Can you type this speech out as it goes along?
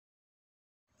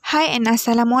Hi and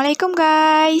Assalamualaikum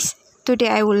guys. Today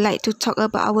I would like to talk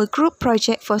about our group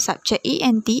project for subject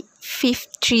ENT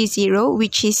 530,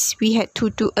 which is we had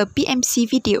to do a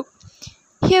BMC video.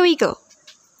 Here we go.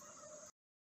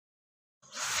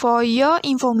 For your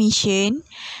information,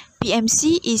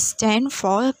 BMC is stand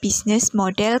for Business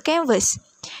Model Canvas.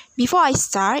 Before I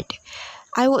start,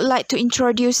 I would like to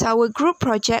introduce our group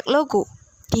project logo.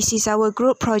 This is our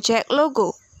group project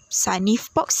logo,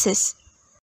 Sanif Boxes.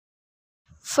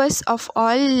 First of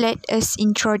all, let us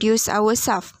introduce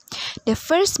ourselves. The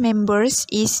first members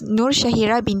is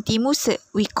SYAHIRAH binti MUSA.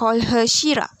 We call her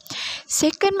Shira.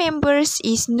 Second members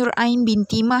is NURAIN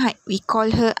binti MAHAT. We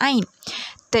call her Ain.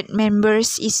 Third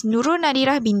members is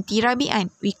NADHIRAH binti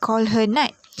RABI'AN. We call her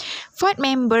Nad. Fourth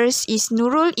members is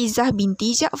NURUL IZZAH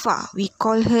binti Ja'far. We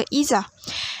call her IZZAH.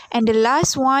 And the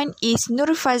last one is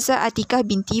FAZA ATIQA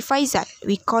binti FAIZAL.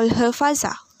 We call her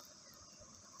FAZA.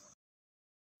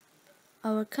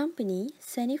 Our company,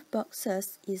 Sanif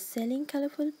Boxes, is selling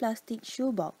colorful plastic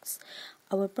shoebox.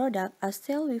 Our products are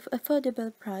sold with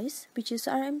affordable price, which is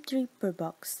RM3 per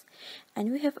box. And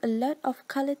we have a lot of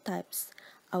color types.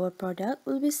 Our product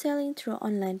will be selling through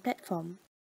online platform.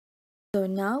 So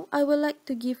now, I would like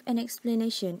to give an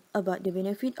explanation about the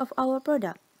benefit of our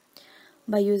product.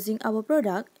 By using our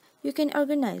product, you can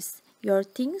organize your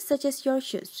things such as your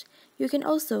shoes. You can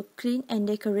also clean and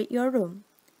decorate your room.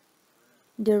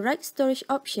 The right storage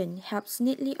option helps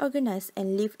neatly organize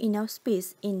and leave enough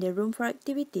space in the room for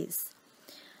activities.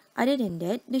 Other than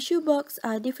that, the shoebox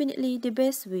are definitely the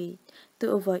best way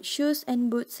to avoid shoes and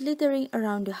boots littering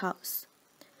around the house.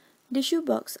 The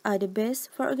shoebox are the best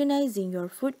for organizing your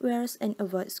footwears and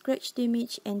avoid scratch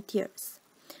damage and tears.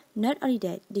 Not only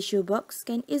that, the shoebox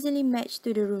can easily match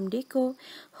to the room decor,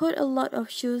 hold a lot of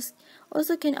shoes,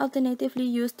 also can alternatively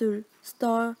used to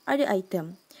store other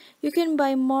items. You can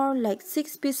buy more like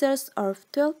 6 pieces or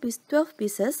 12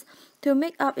 pieces to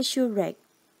make up a shoe rack.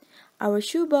 Our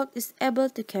shoebox is able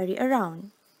to carry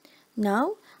around.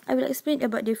 Now, I will explain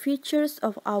about the features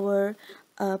of our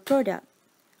product.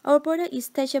 Our product is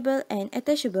detachable and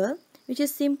attachable, which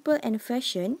is simple and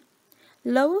fashion.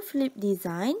 Lower flip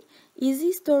design,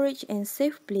 easy storage and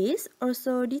safe place,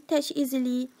 also detach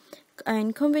easily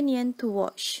and convenient to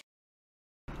wash.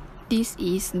 This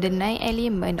is the 9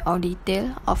 element or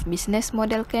detail of business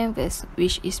model canvas,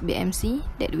 which is BMC,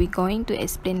 that we're going to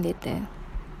explain later.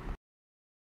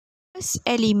 First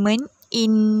element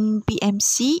in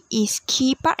BMC is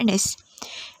key partners.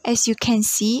 As you can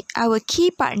see, our key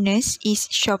partners is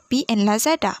Shopee and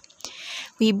Lazada.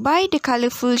 We buy the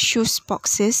colorful shoes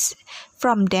boxes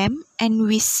from them and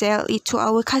we sell it to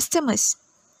our customers.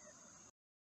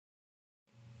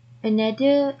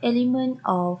 Another element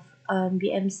of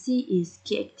BMC is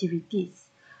key activities.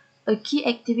 A key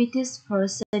activities for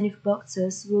Sanif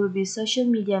Boxes will be social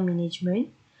media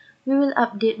management. We will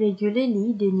update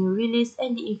regularly the new release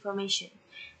and the information,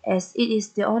 as it is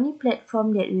the only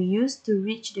platform that we use to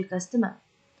reach the customer.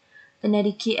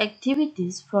 Another key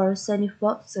activities for Sanif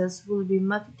Boxes will be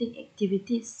marketing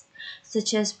activities,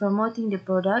 such as promoting the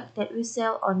product that we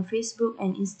sell on Facebook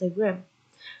and Instagram.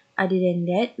 Other than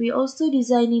that, we also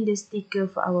designing the sticker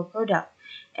for our product,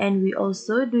 and we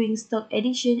also doing stock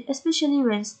addition, especially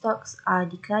when stocks are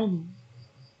declining.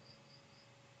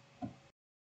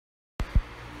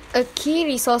 A key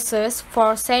resources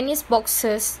for Sanif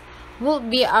Boxes would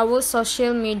be our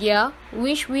social media,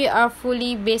 which we are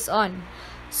fully based on.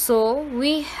 So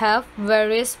we have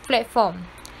various platforms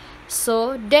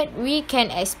so that we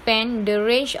can expand the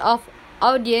range of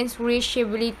audience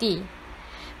reachability.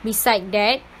 Besides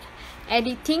that,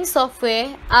 editing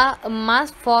software are a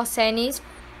must for Sanif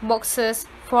Boxes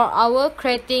for our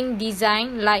creating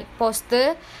design like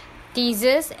poster,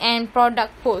 teasers and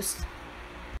product posts.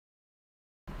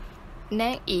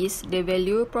 Next is the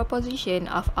value proposition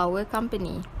of our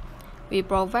company. We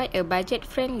provide a budget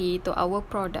friendly to our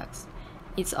products.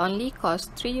 It's only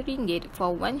cost 3 ringgit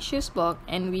for one shoes box,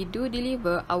 and we do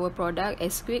deliver our product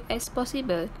as quick as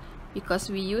possible because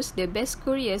we use the best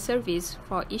courier service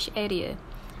for each area.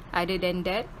 Other than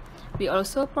that, we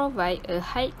also provide a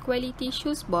high quality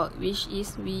shoes box, which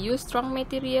is we use strong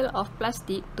material of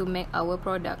plastic to make our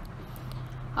product.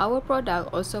 Our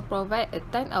product also provide a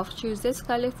ton of chooses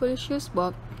colorful shoes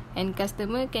box, and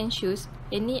customer can choose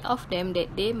any of them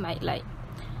that they might like.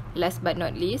 Last but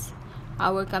not least,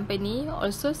 our company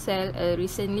also sell a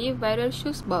recently viral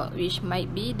shoes box, which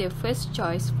might be the first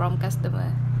choice from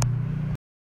customer.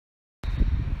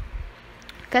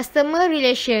 Customer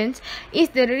relations is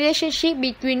the relationship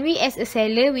between we as a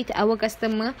seller with our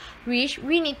customer, which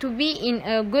we need to be in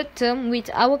a good term with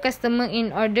our customer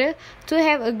in order to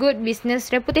have a good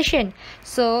business reputation.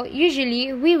 So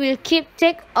usually we will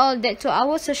take all that to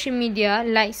our social media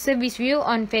like service view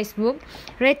on Facebook,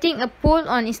 rating a poll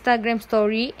on Instagram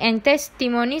story, and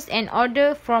testimonies and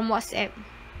order from WhatsApp.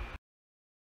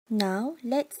 Now,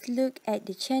 let's look at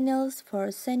the channels for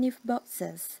Sanif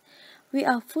boxes. We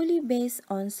are fully based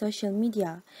on social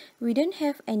media. We don't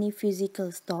have any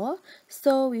physical store,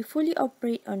 so we fully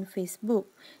operate on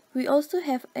Facebook. We also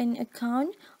have an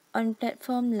account on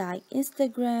platforms like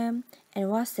Instagram and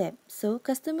WhatsApp, so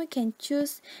customer can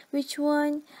choose which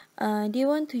one they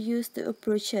want to use to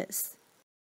approach us.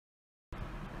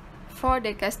 For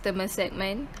the customer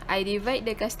segment, I divide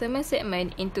the customer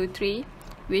segment into three,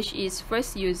 which is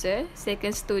first user,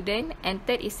 second student, and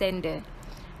third is sender.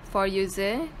 For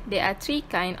user, there are three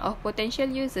kinds of potential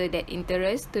user that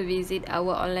interest to visit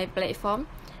our online platform,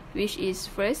 which is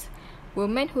first,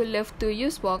 women who love to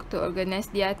use box to organize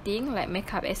their things like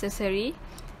makeup accessory,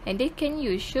 and they can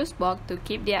use shoes box to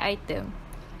keep their item.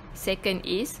 Second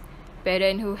is,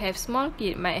 parents who have small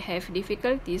kids might have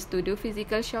difficulties to do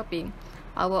physical shopping.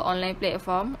 Our online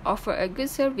platform offer a good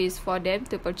service for them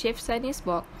to purchase signage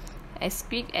box as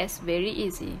quick as very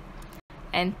easy.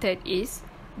 And third is,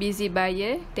 busy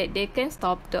buyer that they can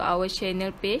stop to our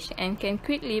channel page and can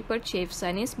quickly purchase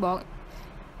signage box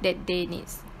that they need.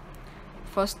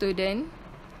 For student,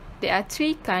 there are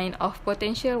three kinds of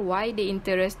potential why they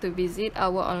interest to visit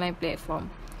our online platform.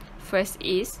 First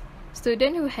is,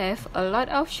 student who have a lot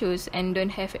of shoes and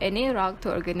don't have any rack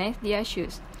to organize their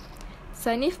shoes.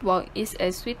 Signage box is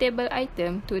a suitable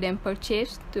item to them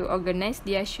purchase to organize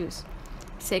their shoes.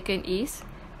 Second is,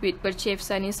 with purchase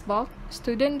signage box,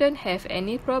 students don't have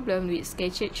any problem with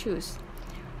sketched shoes.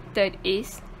 Third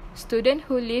is, students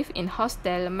who live in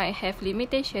hostel might have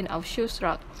limitation of shoes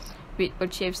rack. With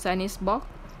purchase signage box,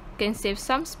 can save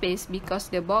some space because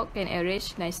the box can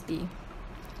arrange nicely.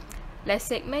 Last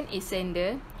segment is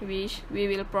sender, which we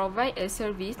will provide a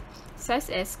service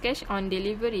such as cash on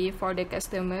delivery for the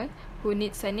customer who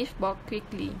needs signage box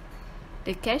quickly.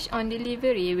 The cash on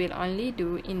delivery will only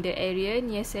do in the area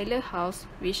near seller house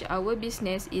which our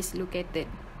business is located.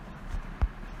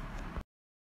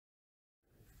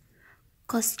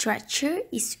 Cost structure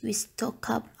is we stock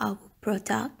up our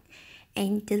product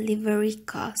and delivery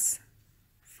costs.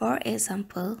 For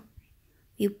example,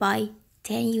 we buy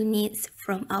 10 units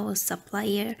from our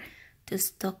supplier to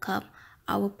stock up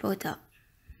our product.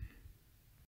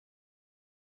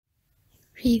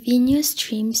 Revenue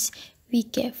streams we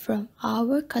get from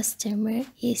our customer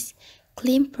is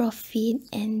claim profit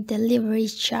and delivery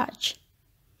charge.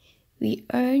 We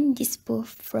earn this both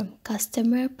from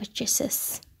customer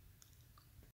purchases.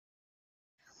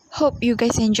 Hope you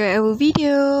guys enjoy our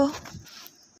video.